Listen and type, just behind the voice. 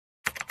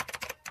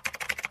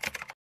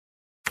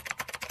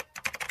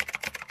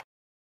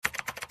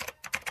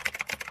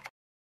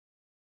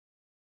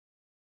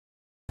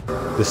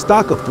The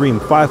stock of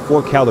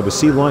 3-5-4 caliber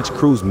sea-launched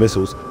cruise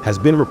missiles has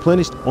been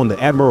replenished on the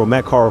Admiral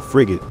Makarov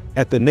frigate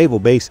at the naval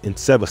base in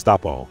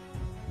Sevastopol.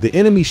 The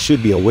enemy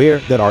should be aware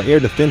that our air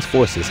defense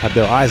forces have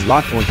their eyes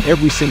locked on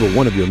every single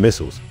one of your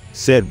missiles,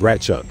 said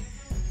Bratchuk.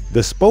 The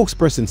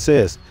spokesperson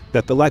says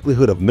that the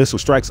likelihood of missile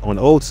strikes on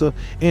Odessa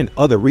and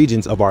other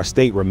regions of our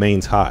state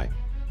remains high.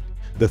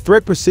 The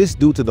threat persists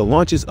due to the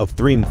launches of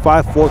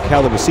 3-5-4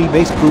 caliber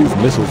sea-based cruise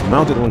missiles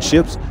mounted on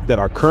ships that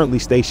are currently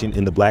stationed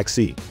in the Black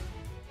Sea.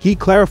 He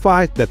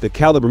clarified that the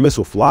Kalibr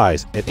missile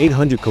flies at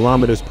 800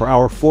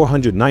 km/h,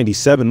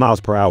 497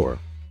 mph,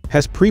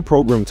 has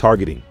pre-programmed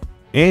targeting,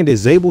 and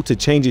is able to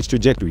change its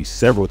trajectory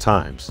several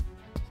times.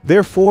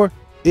 Therefore,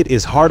 it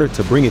is harder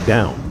to bring it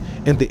down,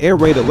 and the air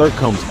raid alert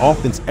comes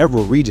off in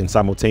several regions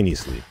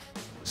simultaneously.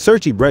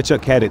 Sergei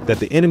Bratchuk added that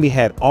the enemy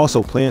had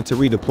also planned to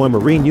redeploy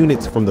Marine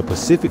units from the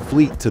Pacific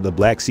Fleet to the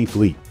Black Sea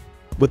Fleet,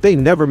 but they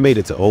never made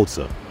it to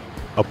Odessa.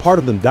 A part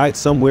of them died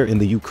somewhere in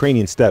the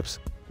Ukrainian steppes,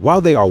 while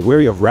they are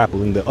wary of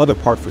rappelling the other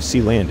part for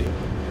sea landing.